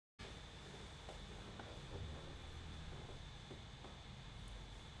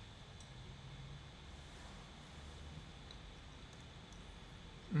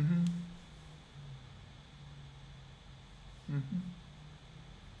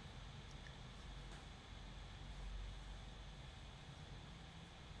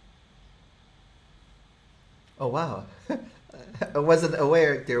Oh wow. I wasn't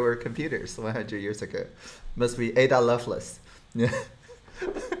aware there were computers 100 years ago. Must be Ada Lovelace. Yeah.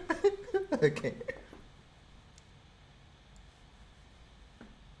 Okay.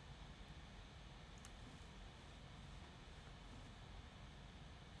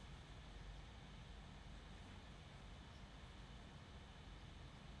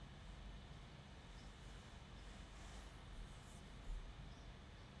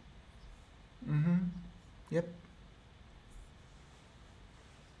 Mm-hmm. Yep.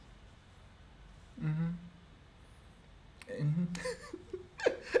 Mm-hmm. Hmm.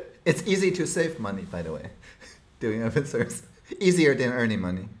 It's easy to save money, by the way, doing open source. Easier than earning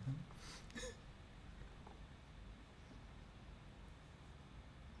money.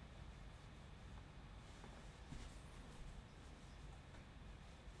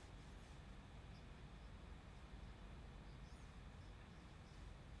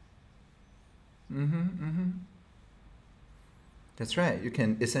 Mm-hmm. Mm-hmm. That's right. You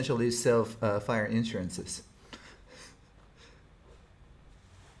can essentially sell fire insurances.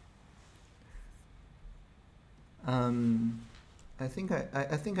 Um, I think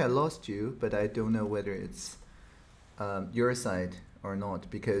I lost you, but I don't know whether it's your side or not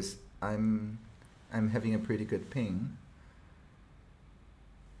because I'm having a pretty good ping.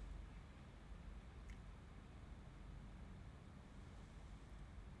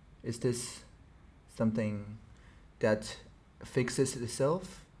 Is this something that fixes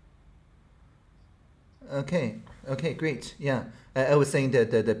itself? Okay, okay, great. Yeah, I was saying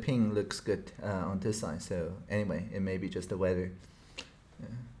that the ping looks good on this side. So anyway, it may be just the weather. Yeah.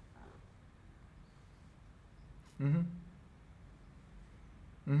 Mm-hmm.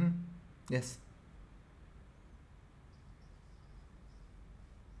 Mm-hmm. Yes.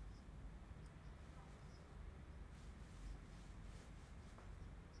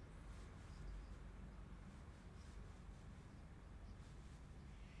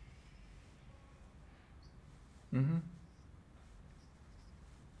 Mm-hmm.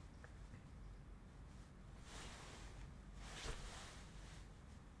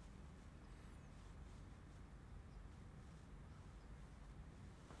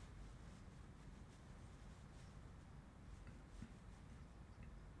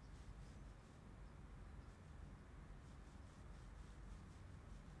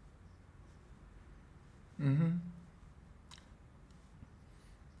 Mm-hmm.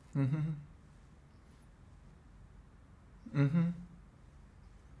 Mm-hmm. Mm-hmm.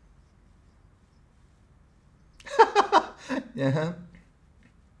 Yeah.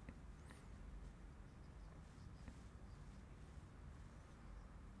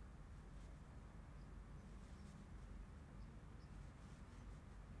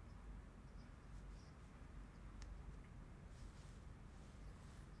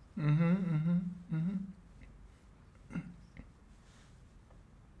 Mm-hmm. Mm-hmm. Mm-hmm.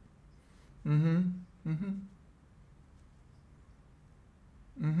 Mm-hmm. Mm-hmm.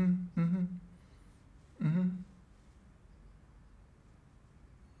 Mm-hmm. Mm-hmm. Mm-hmm. Mm-hmm.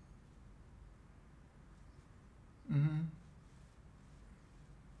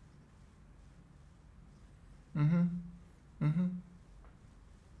 Mm-hmm. Mm-hmm.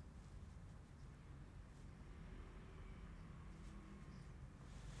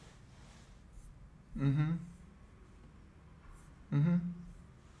 Mm-hmm. Mm-hmm.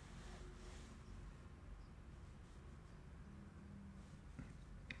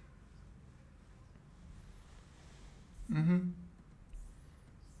 Mm-hmm.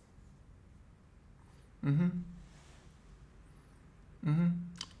 Mm-hmm. Mm-hmm.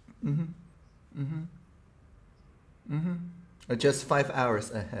 Mm-hmm. Mm-hmm. Mm-hmm. Just 5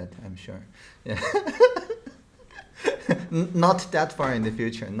 hours ahead, I'm sure. Yeah. Not that far in the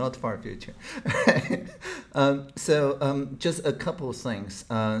future, not far future. Just a couple of things.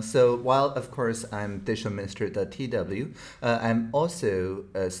 So while of course I'm digital minister at TW, I'm also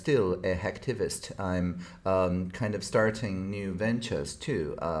still a hacktivist. I'm kind of starting new ventures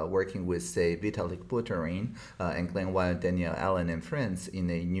too, working with say Vitalik Buterin and Glenn Wild, Danielle Allen and friends in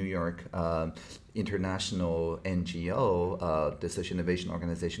a New York international NGO, this innovation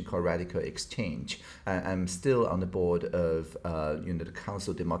organization called Radical Exchange. I'm still on the board of the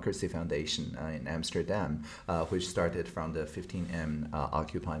Council Democracy Foundation in Amsterdam, which started from the 15M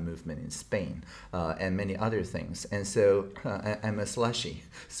Occupy movement in Spain, and many other things. And so I'm a slushy.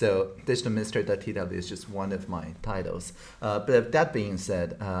 So digital minister.tw is just one of my titles. But that being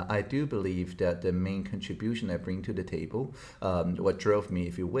said, I do believe that the main contribution I bring to the table, what drove me,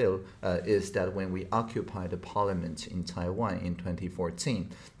 if you will, is that when we occupied the parliament in Taiwan in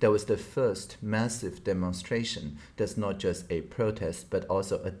 2014, that was the first massive demonstration that's not just a protest, but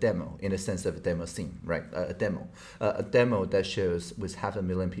also a demo, in the sense of a demo scene, right? A demo that shows with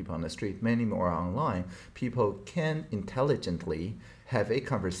 500,000 people on the street, many more online, people can intelligently have a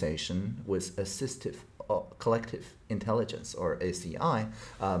conversation with assistive collective intelligence, or ACI,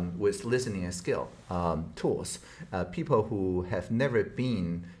 with listening skill tools. People who have never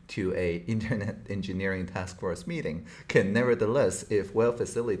been to a internet engineering task force meeting can nevertheless, if well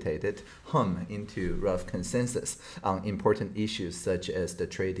facilitated, hum into rough consensus on important issues such as the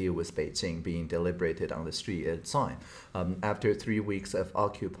trade deal with Beijing being deliberated on the street at time. After 3 weeks of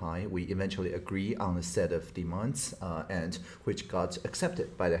Occupy, we eventually agree on a set of demands, and which got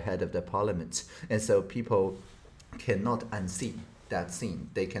accepted by the head of the parliament. And so people cannot unsee that scene.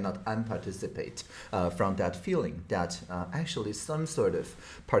 They cannot unparticipate from that feeling that actually some sort of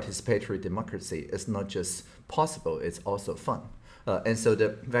participatory democracy is not just possible, it's also fun. And so the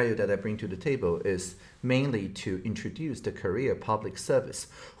value that I bring to the table is mainly to introduce the career public service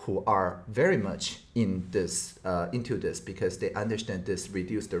who are very much into this because they understand this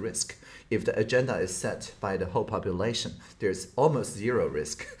reduce the risk. If the agenda is set by the whole population, there's almost zero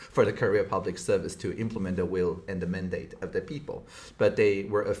risk for the career public service to implement the will and the mandate of the people. But they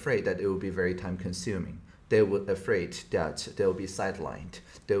were afraid that it would be very time consuming. They were afraid that they will be sidelined.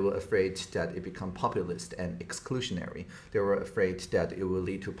 They were afraid that it become populist and exclusionary. They were afraid that it will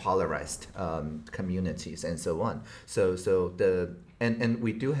lead to polarized communities and so on. And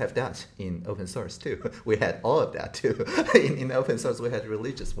we do have that in open source too. We had all of that too. In open source, we had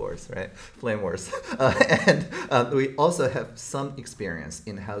religious wars, right? Flame wars. And we also have some experience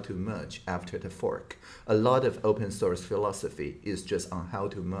in how to merge after the fork. A lot of open source philosophy is just on how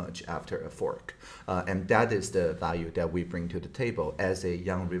to merge after a fork. And that is the value that we bring to the table as a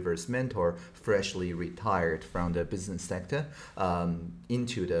young reverse mentor, freshly retired from the business sector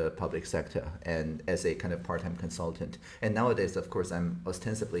into the public sector, and as a kind of part-time consultant. And nowadays, of course, I'm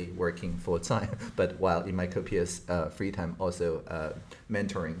ostensibly working full-time, but while in my copious free time, also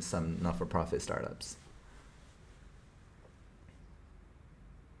mentoring some not-for-profit startups.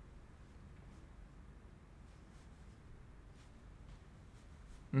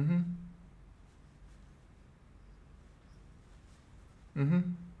 Mm-hmm. Mm-hmm.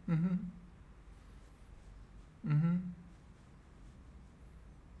 Mm-hmm. Mm-hmm.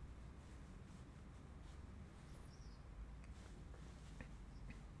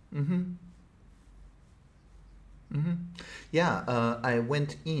 Mm-hmm. Mm-hmm. Yeah, I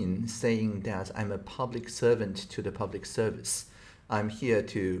went in saying that I'm a public servant to the public service. I'm here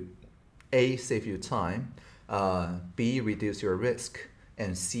to A, save you time, B, reduce your risk,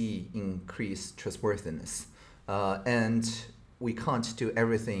 and C, increase trustworthiness. And we can't do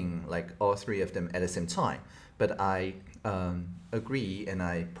everything, like all three of them at the same time. But I agree and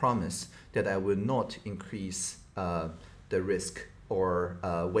I promise that I will not increase the risk or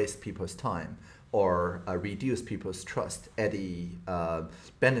waste people's time or reduce people's trust at the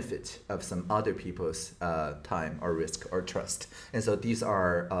benefit of some other people's time or risk or trust. And so these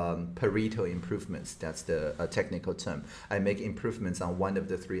are Pareto improvements. That's the technical term. I make improvements on one of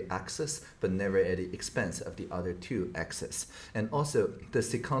the three axes, but never at the expense of the other two axes. And also the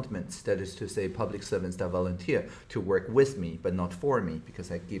secondment, that is to say public servants that volunteer to work with me, but not for me, because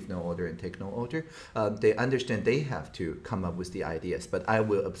I give no order and take no order. They understand they have to come up with the ideas, but I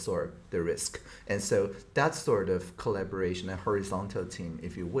will absorb the risk. And so that sort of collaboration, a horizontal team,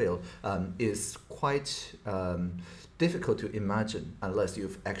 if you will, is quite difficult to imagine unless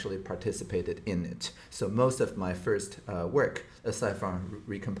you've actually participated in it. So most of my first work, aside from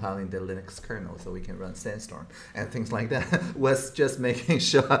recompiling the Linux kernel so we can run Sandstorm and things like that, was just making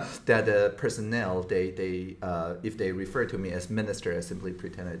sure that the personnel, if they refer to me as minister, I simply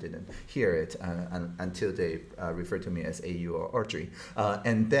pretend I didn't hear it until they refer to me as AU or Audrey.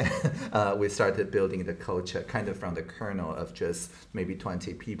 And then we started building the culture kind of from the kernel of just maybe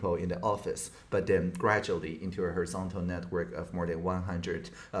 20 people in the office, but then gradually into a horizontal network of more than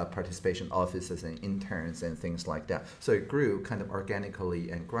 100 participation offices and interns and things like that. So it grew kind of organically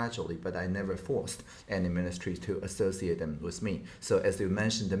and gradually, but I never forced any ministries to associate them with me. So as you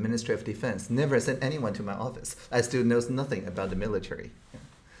mentioned, the Ministry of Defense never sent anyone to my office. I still know nothing about the military.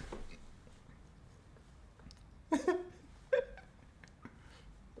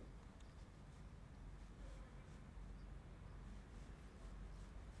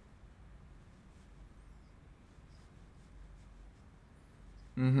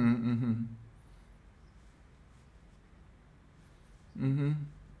 Mm-hmm, mm-hmm. Mm-hmm.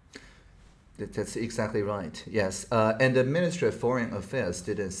 That's exactly right. Yes, and the Ministry of Foreign Affairs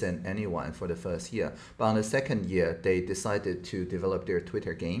didn't send anyone for the first year, but on the second year they decided to develop their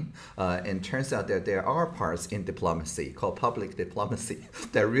Twitter game. And turns out that there are parts in diplomacy called public diplomacy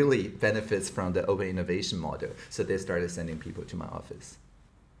that really benefits from the open innovation model. So they started sending people to my office.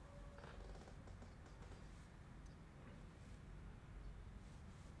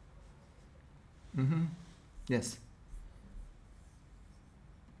 Mm-hmm. Yes.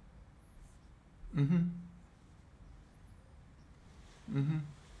 Mm-hmm. Mm-hmm.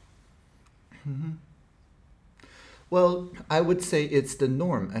 Mm-hmm. Well, I would say it's the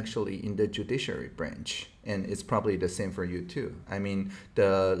norm actually in the judiciary branch, and it's probably the same for you too. I mean,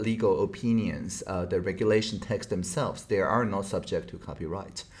 the legal opinions, the regulation text themselves, they are not subject to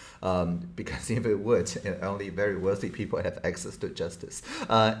copyright. Because if it would, only very wealthy people have access to justice.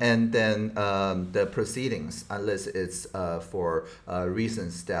 And then the proceedings, unless it's for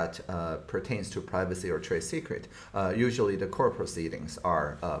reasons that pertains to privacy or trade secret, usually the court proceedings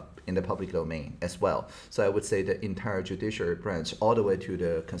are in the public domain as well. So I would say the entire judiciary branch, all the way to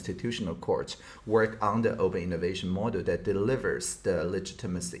the constitutional court, work on the open innovation model that delivers the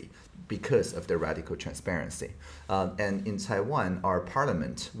legitimacy because of the radical transparency. And in Taiwan, our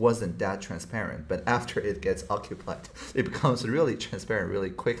parliament wasn't that transparent, but after it gets occupied, it becomes really transparent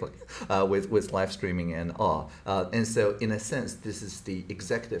really quickly with live streaming and all. And so in a sense, this is the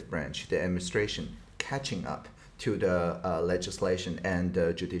executive branch, the administration, catching up to the legislation and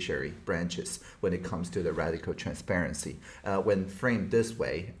the judiciary branches when it comes to the radical transparency. When framed this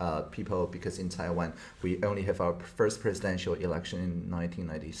way, people, because in Taiwan, we only have our first presidential election in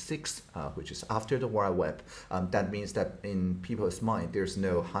 1996, which is after the Wild Web. That means that in people's mind, there's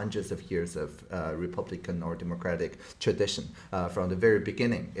no hundreds of years of Republican or Democratic tradition. From the very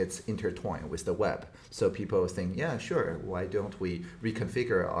beginning, it's intertwined with the web. So people think, yeah, sure, why don't we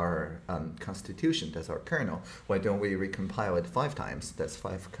reconfigure our constitution, that's our kernel, why don't we recompile it 5 times? That's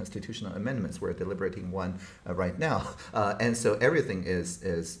 5 constitutional amendments. We're deliberating one right now. And so everything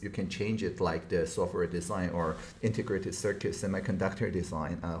is you can change it like the software design or integrated circuit semiconductor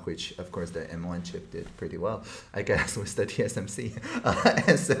design, which of course the M1 chip did pretty well, I guess, with the TSMC.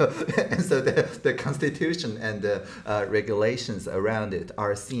 And so the constitution and the regulations around it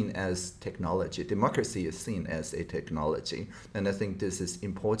are seen as technology. Democracy is seen as a technology. And I think this is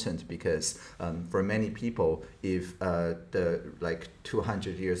important because for many people, if the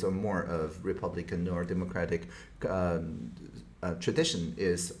 200 years or more of Republican or Democratic tradition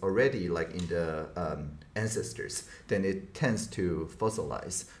is already like in the ancestors, then it tends to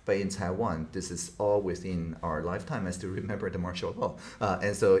fossilize. But in Taiwan, this is all within our lifetime, as to remember the martial law.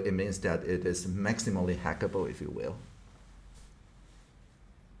 And so it means that it is maximally hackable, if you will.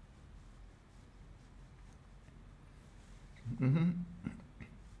 Mm-hmm.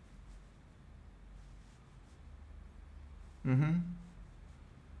 Mm-hmm.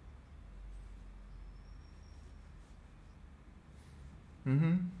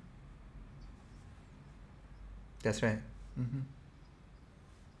 Mm-hmm. That's right. Mm-hmm.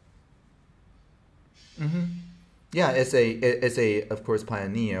 Mm-hmm. Yeah, as a of course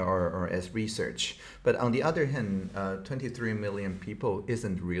pioneer or as research, but on the other hand, 23 million people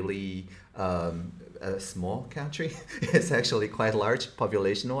isn't really a small country. It's actually quite large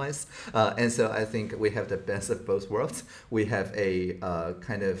population-wise, and so I think we have the best of both worlds. We have a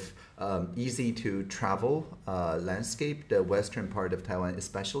kind of easy to travel landscape. The western part of Taiwan,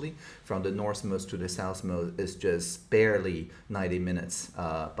 especially from the northmost to the southmost, is just barely 90 minutes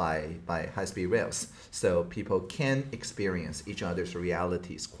by high-speed rails. So people can experience each other's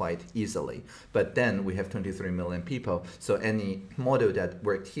realities quite easily. But then we have 23 million people, so any model that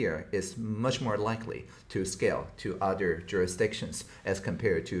worked here is much more likely to scale to other jurisdictions as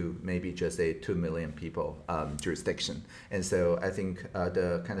compared to maybe just a 2 million people jurisdiction. And so I think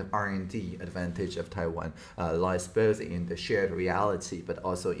the kind of R&D advantage of Taiwan lies both in the shared reality but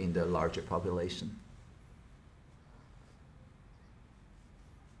also in the larger population.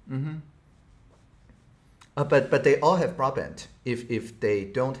 Mm-hmm. But they all have broadband. If they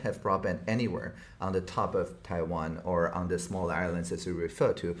don't have broadband anywhere on the top of Taiwan or on the smaller islands as you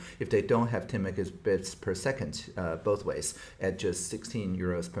refer to, if they don't have 10 megabits per second both ways at just 16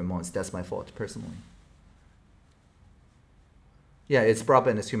 euros per month, that's my fault personally. Yeah, it's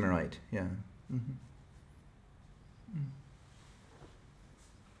broadband is human right. Yeah. Mm-hmm.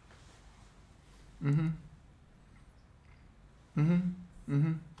 Mm-hmm. Mm-hmm.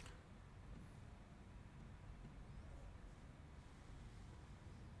 Mm-hmm.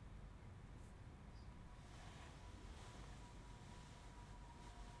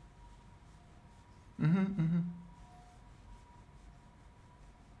 Mm-hmm. Mm-hmm.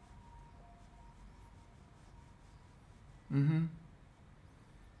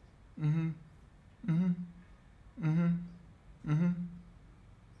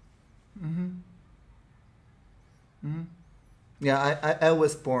 Yeah, I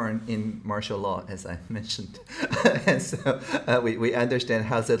was born in martial law, as I mentioned, and so we understand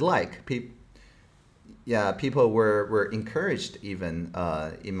how's it like. Yeah, people were encouraged even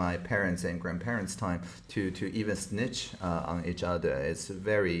in my parents' and grandparents' time to even snitch on each other. It's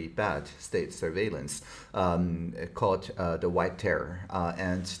very bad state surveillance called the White Terror,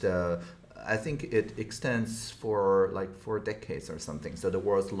 and I think it extends for like 4 decades or something. So the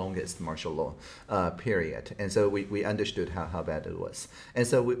world's longest martial law period. And so we understood how bad it was. And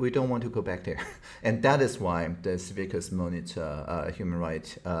so we don't want to go back there. And that is why the Civicus Monitor human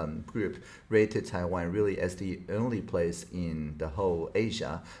rights group rated Taiwan really as the only place in the whole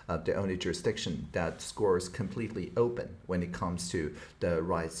Asia, the only jurisdiction that scores completely open when it comes to the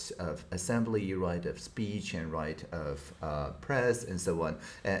rights of assembly, right of speech, and right of press, and so on.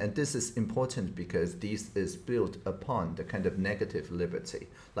 And this is important because this is built upon the kind of negative liberty,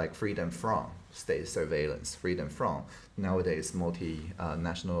 like freedom from state surveillance, freedom from nowadays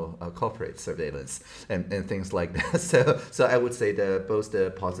multinational corporate surveillance, and things like that. So I would say that both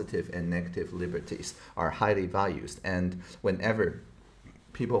the positive and negative liberties are highly valued. And whenever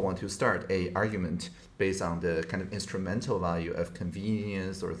people want to start a argument based on the kind of instrumental value of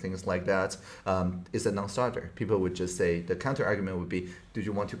convenience or things like that, is a non-starter. People would just say, the counter argument would be, do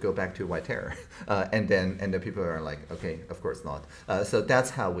you want to go back to white terror? And the people are like, okay, of course not. So that's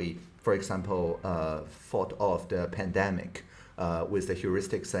how we, for example, fought off the pandemic with the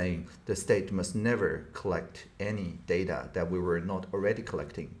heuristic saying the state must never collect any data that we were not already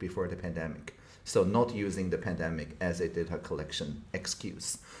collecting before the pandemic. So not using the pandemic as a data collection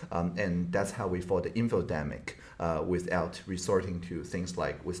excuse. And that's how we fought the infodemic without resorting to things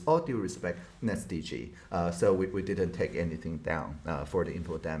like, with all due respect, NetsDG. So we didn't take anything down for the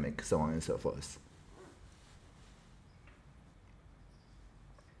infodemic, so on and so forth.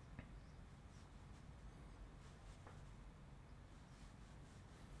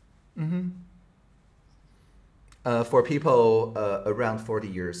 For people around 40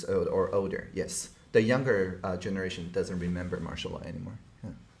 years old or older, yes. The younger generation doesn't remember martial law anymore. Yeah.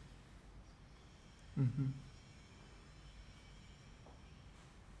 Mm-hmm.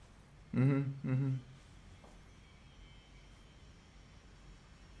 Mm-hmm. Mm-hmm.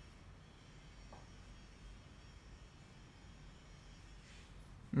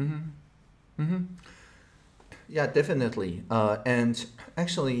 Mm-hmm. Mm-hmm. Yeah, definitely. And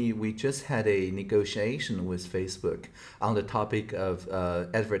actually, we just had a negotiation with Facebook on the topic of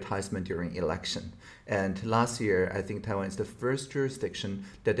advertisement during election. And last year, I think Taiwan is the first jurisdiction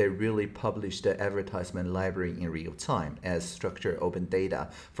that they really published the advertisement library in real time as structured open data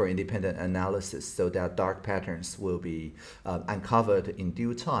for independent analysis, so that dark patterns will be uncovered in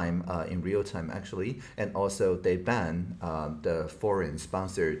due time, in real time actually. And also they ban the foreign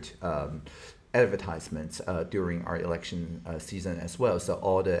sponsored advertisements during our election season as well. So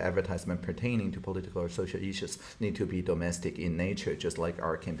all the advertisement pertaining to political or social issues need to be domestic in nature, just like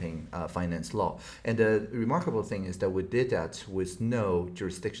our campaign finance law. And the remarkable thing is that we did that with no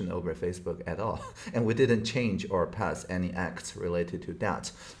jurisdiction over Facebook at all. And we didn't change or pass any acts related to that.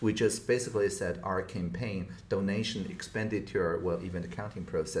 We just basically said our campaign donation expenditure, well, even the counting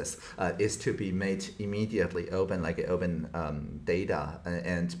process, is to be made immediately open, like open data.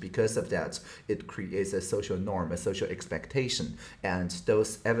 And because of that, it creates a social norm, a social expectation. And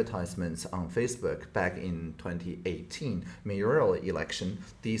those advertisements on Facebook back in 2018 mayoral election,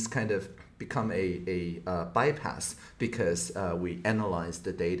 these kind of become a bypass because we analyzed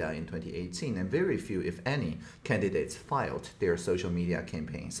the data in 2018 and very few, if any, candidates filed their social media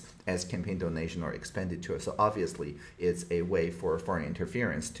campaigns as campaign donation or expenditure. So obviously it's a way for foreign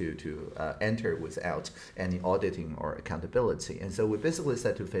interference to enter without any auditing or accountability. And so we basically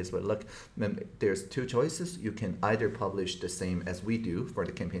said to Facebook, look, there's two choices. You can either publish the same as we do for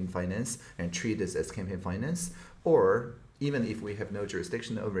the campaign finance and treat this as campaign finance, or even if we have no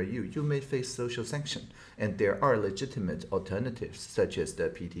jurisdiction over you, you may face social sanction. And there are legitimate alternatives, such as the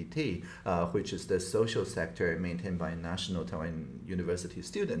PTT, which is the social sector maintained by National Taiwan University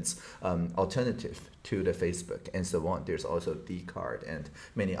students, alternative to the Facebook, and so on. There's also D-Card and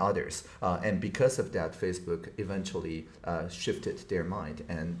many others. And because of that, Facebook eventually shifted their mind,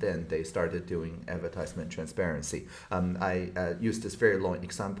 and then they started doing advertisement transparency. I used this very long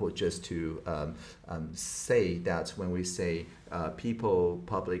example just to say that when we say people,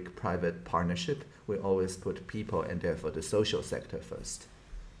 public, private partnership, we always put people and therefore the social sector first.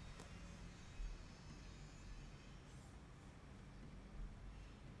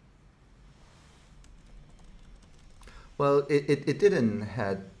 Well, it didn't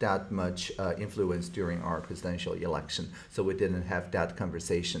had that much influence during our presidential election, so we didn't have that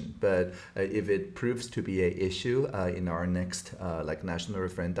conversation. But if it proves to be an issue in our next like national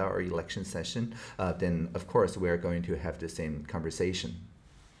referenda or election session, then of course we are going to have the same conversation.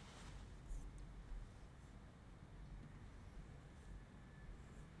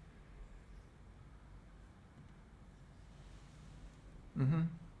 Mm-hmm.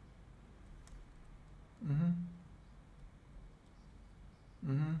 Mm-hmm.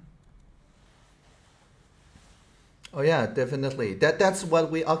 Mm-hmm. Oh yeah, definitely. That's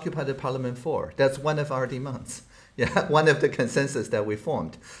what we occupy the parliament for. That's one of our demands. Yeah, one of the consensus that we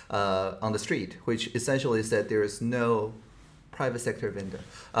formed on the street, which essentially said there is no private sector vendor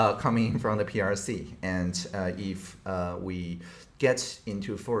coming in from the PRC, and if we get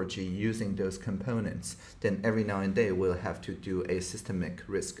into 4G using those components, then every now and then we'll have to do a systemic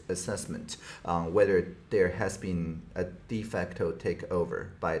risk assessment on whether there has been a de facto takeover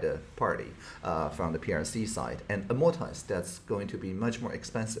by the party from the PRC side, and amortize. That's going to be much more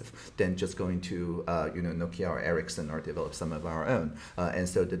expensive than just going to Nokia or Ericsson or develop some of our own. And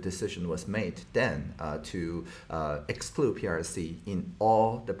so the decision was made then to exclude PRC in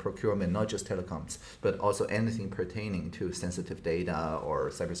all the procurement, not just telecoms, but also anything pertaining to sensitive data or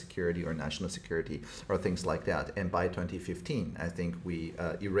cybersecurity or national security or things like that. And by 2015, I think we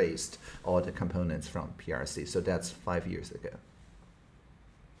erased all the components from PRC. So that's 5 years ago.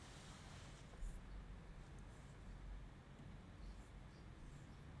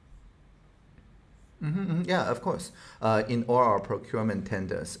 Yeah, of course. In all our procurement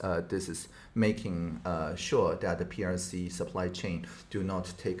tenders, this is making sure that the PRC supply chain do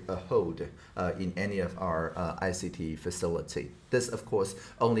not take a hold in any of our ICT facility. This, of course,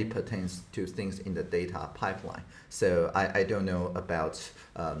 only pertains to things in the data pipeline. So I don't know about,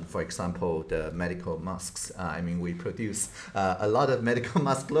 for example, the medical masks. I mean, we produce a lot of medical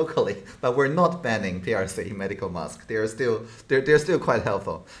masks locally, but we're not banning PRC medical masks. They're still quite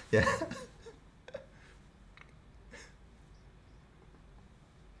helpful. Yeah.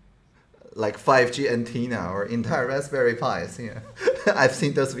 Like 5G antenna or entire Raspberry Pis. Yeah, I've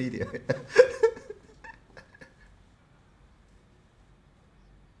seen those videos.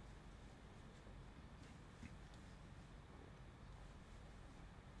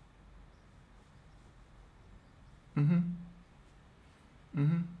 Mm-hmm.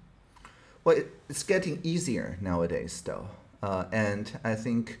 Mm-hmm. Well, it's getting easier nowadays, though. And I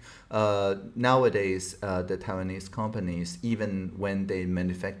think nowadays the Taiwanese companies, even when they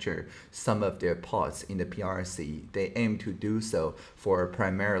manufacture some of their parts in the PRC, they aim to do so for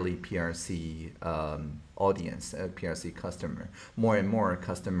primarily PRC audience, PRC customer. More and more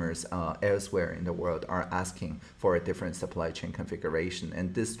customers elsewhere in the world are asking for a different supply chain configuration,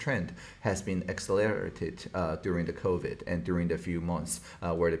 and this trend has been accelerated during the COVID and during the few months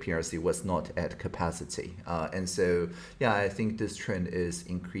where the PRC was not at capacity. And so, yeah, I think this trend is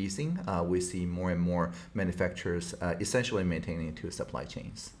increasing. We see more and more manufacturers essentially maintaining two supply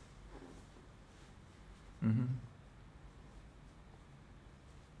chains. Mm-hmm.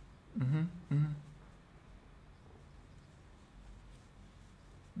 Mm-hmm. Mm-hmm.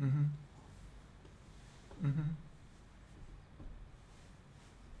 Mm-hmm. Mm-hmm.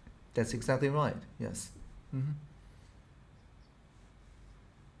 That's exactly right. Yes. Mm-hmm.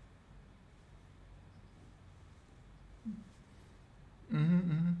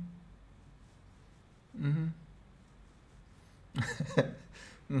 Mm-hmm. Mm-hmm.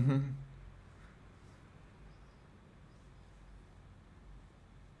 Mm-hmm.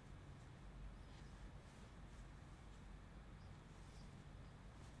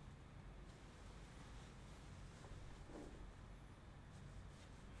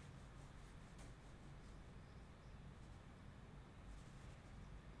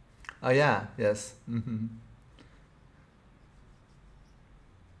 Oh yeah. Yes. Mm-hmm.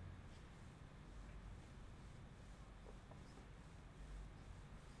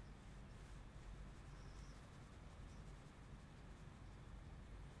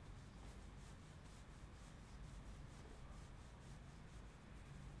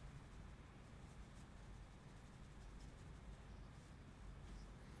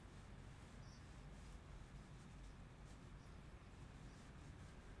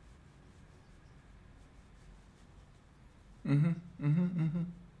 Mm-hmm. Mm-hmm. Mm-hmm.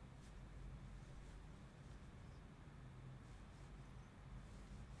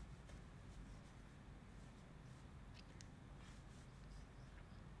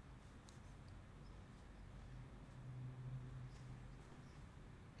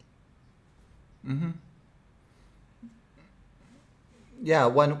 Mm-hmm. Yeah,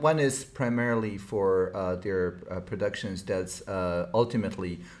 one is primarily for their productions that's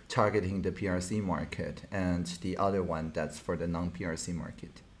ultimately targeting the PRC market, and the other one that's for the non-PRC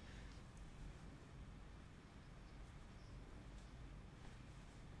market.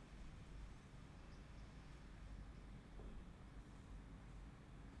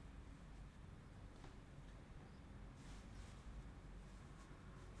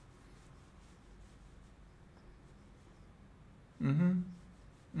 Mm-hmm.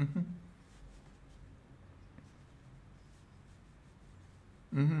 Mm-hmm.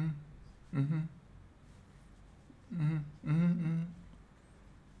 Mm-hmm. Mm-hmm. Mm-hmm. Mm-hmm.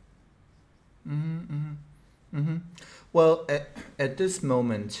 Mm-hmm. Mm-hmm. Mm-hmm. Well, at this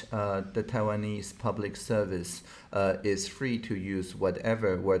moment, the Taiwanese public service is free to use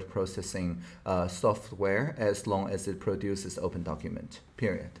whatever word processing software as long as it produces open document,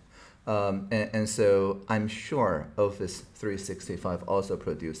 period. And so I'm sure Office 365 also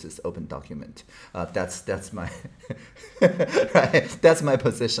produces open document. That's my right. That's my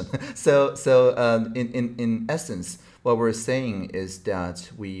position. In essence, what we're saying is that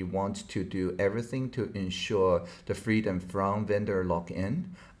we want to do everything to ensure the freedom from vendor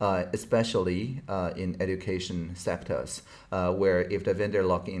lock-in, especially in education sectors, where if the vendor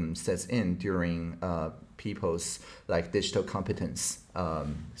lock-in sets in during people's like digital competence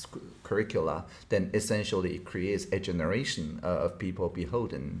curricula, then essentially it creates a generation of people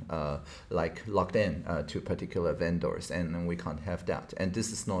beholden, like locked in to particular vendors, and we can't have that. And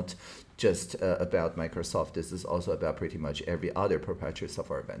this is not just about Microsoft. This is also about pretty much every other proprietary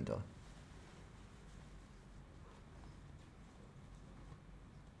software vendor.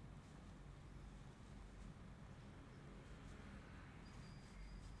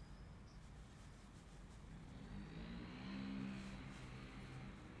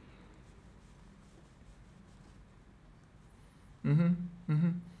 Mm-hmm. Mm-hmm.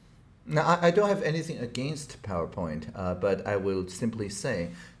 Now, I don't have anything against PowerPoint, but I will simply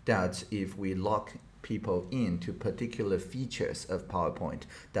say that if we lock people into particular features of PowerPoint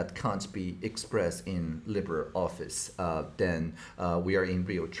that can't be expressed in LibreOffice, then we are in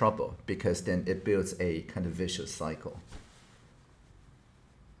real trouble, because then it builds a kind of vicious cycle.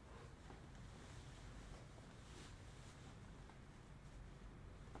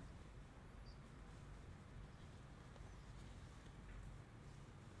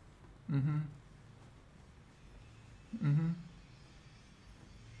 Mm-hmm. Mm-hmm.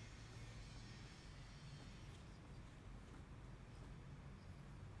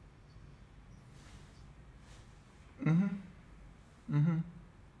 Mm-hmm. Mm-hmm.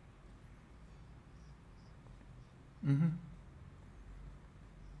 Mm-hmm.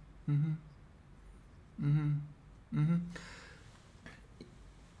 Mm-hmm. Mm-hmm. Mm-hmm.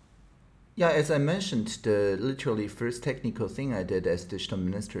 Yeah, as I mentioned, the literally first technical thing I did as digital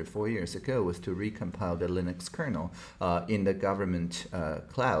minister 4 years ago was to recompile the Linux kernel in the government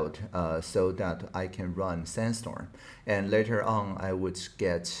cloud so that I can run Sandstorm. And later on, I would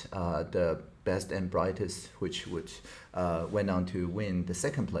get the best and brightest, which would went on to win the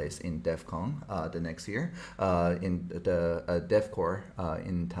second place in DEF CON the next year in the DEFCOR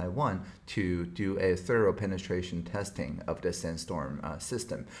in Taiwan, to do a thorough penetration testing of the Sandstorm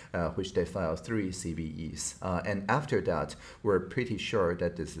system, which they filed 3 CVEs. And after that, we're pretty sure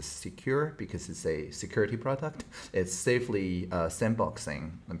that this is secure because it's a security product. It's safely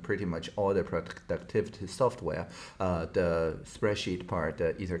sandboxing and pretty much all the productivity software, the spreadsheet part,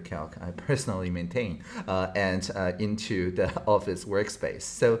 the EtherCalc, I personally maintain, and into the Office workspace.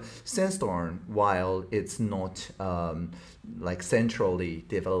 So Sandstorm, while it's not like centrally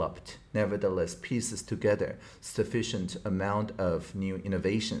developed, nevertheless pieces together sufficient amount of new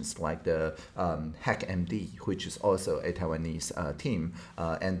innovations like the HackMD, which is also a Taiwanese team,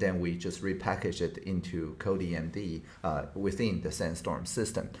 and then we just repackage it into CodeMD within the Sandstorm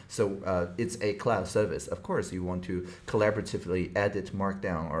system. So it's a cloud service. Of course, you want to collaboratively edit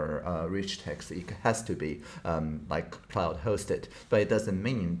Markdown or rich text. It has to be like cloud hosted, but it doesn't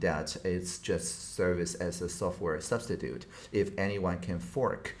mean that it's just service as a software substitute. If anyone can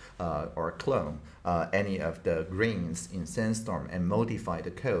fork or clone any of the grains in Sandstorm and modify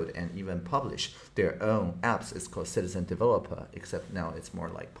the code and even publish their own apps. It's called citizen developer, except now it's more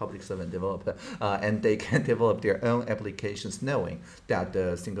like public servant developer, and they can develop their own applications knowing that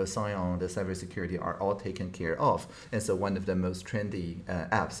the single sign-on, the cybersecurity are all taken care of. And so one of the most trendy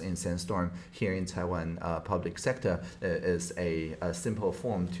apps in Sandstorm here in Taiwan public sector is a simple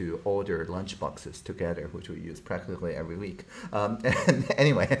form to order lunch boxes together, which we use practically every week. And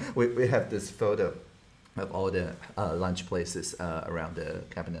anyway, we have this photo of all the lunch places around the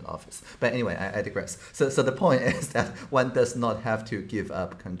cabinet office. But anyway, I digress. So the point is that one does not have to give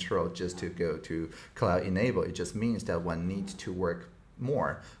up control just to go to cloud enable. It just means that one needs to work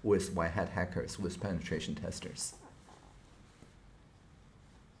more with white hat hackers, with penetration testers.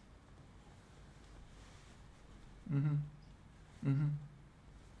 Mm-hmm. Mm-hmm.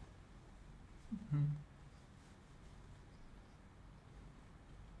 Mm-hmm.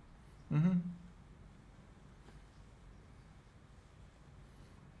 Mm-hmm.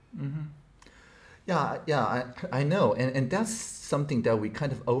 Mm-hmm. Yeah, I know, and that's something that we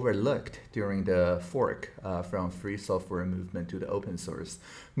kind of overlooked during the fork from free software movement to the open source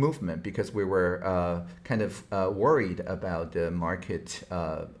movement, because we were kind of worried about the market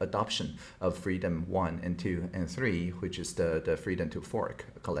adoption of freedom 1 and 2 and 3, which is the freedom to fork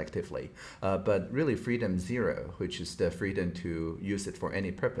collectively, but really freedom 0, which is the freedom to use it for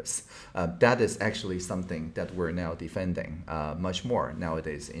any purpose. That is actually something that we're now defending much more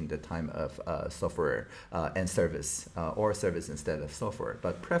nowadays in the time of software and service, or service instead of software,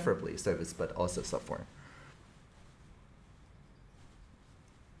 but preferably service but also software.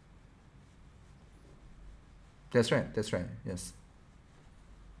 That's right, yes.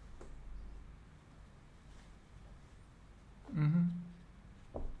 Mm-hmm.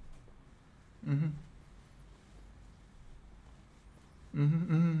 Mm-hmm.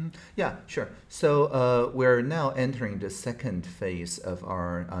 Mm-hmm, mm-hmm. Yeah, sure. So we're now entering the second phase of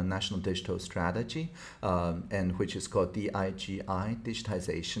our national digital strategy, and which is called DIGI,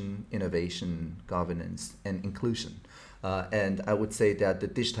 Digitization, Innovation, Governance, and Inclusion. And I would say that the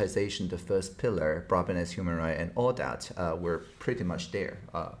digitization, the first pillar, broadband as human right, and all that, we're pretty much there.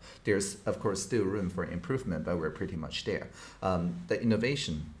 There's, of course, still room for improvement, but we're pretty much there. The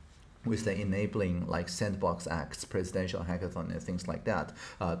innovation, with the enabling like sandbox acts, presidential hackathon, and things like that,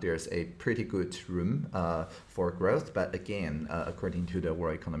 there's a pretty good room for growth. But again, according to the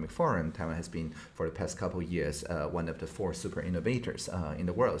World Economic Forum, Taiwan has been, for the past couple of years, one of the 4 super innovators in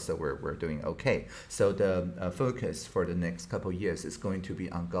the world. So we're doing okay. So the focus for the next couple of years is going to be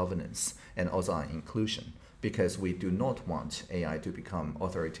on governance and also on inclusion, because we do not want AI to become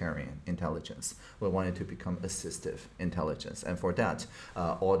authoritarian intelligence. We want it to become assistive intelligence. And for that,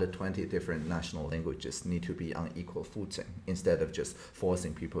 all the 20 different national languages need to be on equal footing, instead of just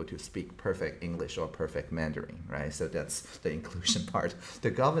forcing people to speak perfect English or perfect Mandarin, right? So that's the inclusion part.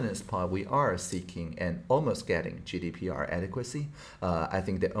 The governance part, we are seeking and almost getting GDPR adequacy. I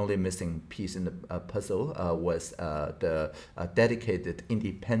think the only missing piece in the puzzle was the dedicated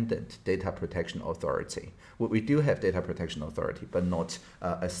independent data protection authority. We do have data protection authority, but not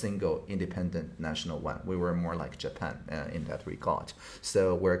a single independent national one. We were more like Japan in that regard.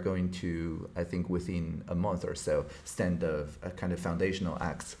 So we're going to, I think within a month or so, send a kind of foundational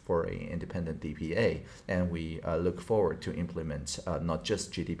acts for an independent DPA. And we look forward to implement not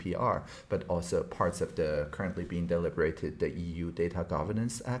just GDPR, but also parts of the currently being deliberated, the EU Data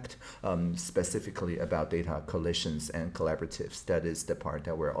Governance Act, specifically about data coalitions and collaboratives. That is the part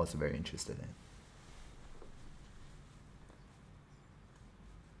that we're also very interested in.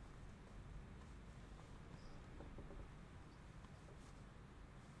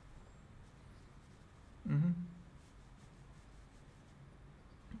 Mm-hmm.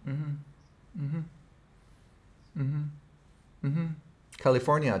 Mm-hmm. Mm-hmm. Mm-hmm. Mm-hmm.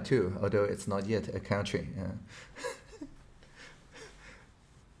 California too, although it's not yet a country. Yeah.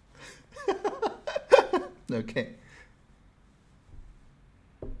 Okay.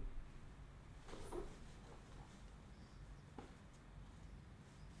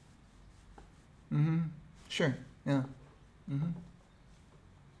 Mm-hmm. Sure. Yeah. Mm-hmm.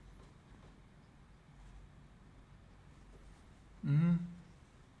 Mm-hmm.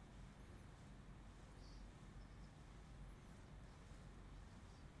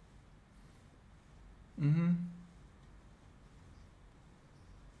 Mm-hmm.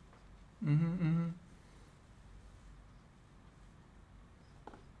 Mm-hmm. Mm-hmm.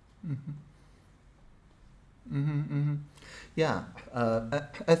 Mm-hmm. Mm-hmm. Mm-hmm. Yeah,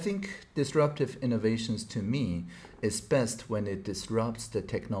 I think disruptive innovations to me is best when it disrupts the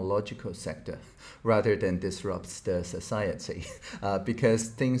technological sector rather than disrupts the society, because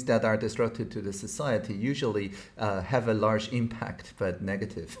things that are disruptive to the society usually have a large impact but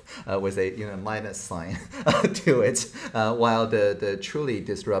negative, with a minus sign to it, while the truly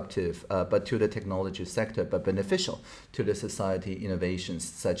disruptive but to the technology sector but beneficial to the society innovations,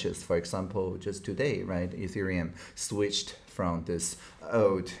 such as, for example, just today, right, Ethereum switched from this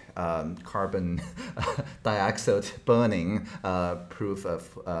old carbon dioxide burning proof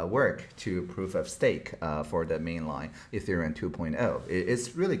of work to proof of stake for the mainline Ethereum 2.0.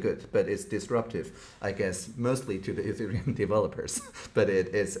 It's really good, but it's disruptive, I guess, mostly to the Ethereum developers. But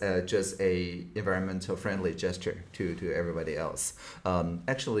it is just a environmental friendly gesture to everybody else.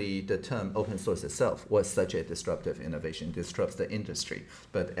 Actually, the term open source itself was such a disruptive innovation, disrupts the industry,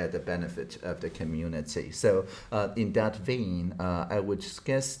 but at the benefit of the community. So in that vein, I would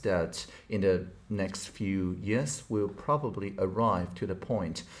guess that in the next few years, we'll probably arrive to the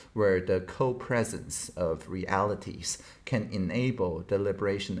point where the co-presence of realities can enable the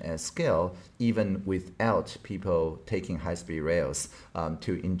liberation at scale, even without people taking high-speed rails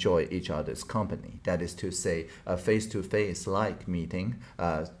to enjoy each other's company. That is to say, a face-to-face like meeting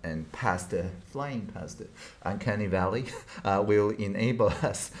and flying past the uncanny valley will enable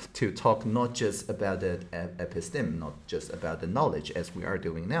us to talk not just about the episteme, not just about the knowledge as we are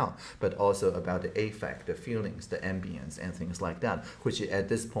doing now, but also about the affect, the feelings, the ambience, and things like that, which at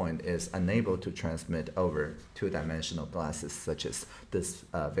this point is unable to transmit over two-dimensional glasses such as this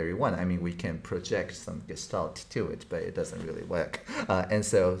very one. I mean, we can project some gestalt to it, but it doesn't really work. And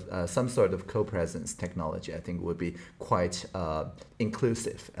so some sort of co-presence technology, I think, would be quite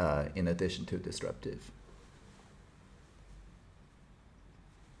inclusive in addition to disruptive.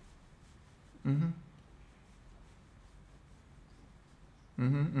 Mm-hmm.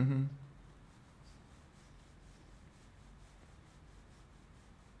 Mm-hmm, mm-hmm.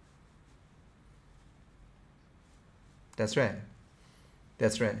 That's right.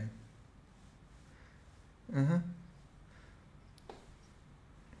 That's right. Uh-huh.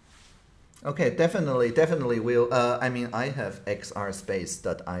 Okay, definitely we'll, I mean, I have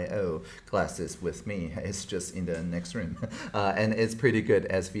xrspace.io glasses with me. It's just in the next room. And it's pretty good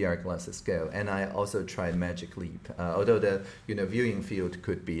as VR glasses go. And I also tried Magic Leap. Although the, viewing field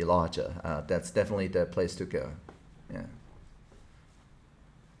could be larger, that's definitely the place to go. Yeah.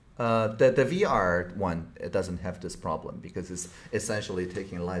 The VR one, it doesn't have this problem because it's essentially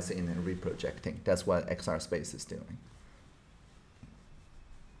taking lights in and reprojecting. That's what XR Space is doing.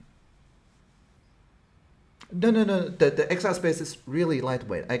 No. The XR Space is really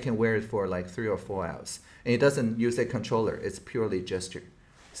lightweight. I can wear it for like 3 or 4 hours. And it doesn't use a controller. It's purely gesture.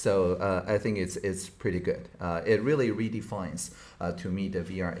 So I think it's pretty good. It really redefines to me the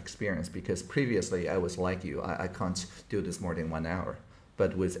VR experience because previously I was like you. I can't do this more than 1 hour.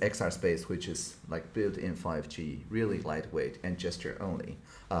 But with XR Space, which is like built-in 5G, really lightweight and gesture only,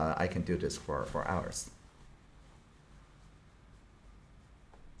 I can do this for hours.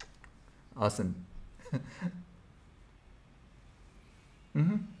 Awesome.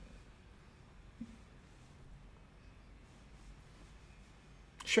 Mm-hmm.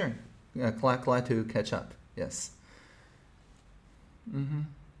 Sure. Glad to catch up. Yes. Mm-hmm.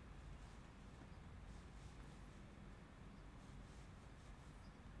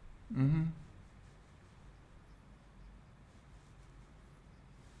 Mm-hmm.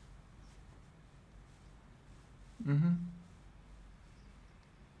 Mm-hmm.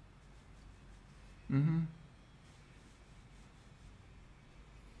 Mm-hmm.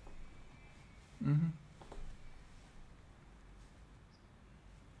 Mm-hmm.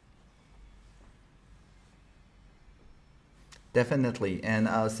 Definitely, and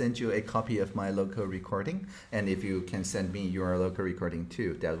I'll send you a copy of my local recording, and if you can send me your local recording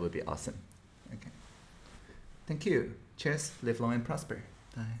too, that would be awesome. Okay. Thank you. Cheers. Live long and prosper.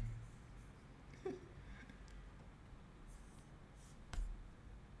 Bye.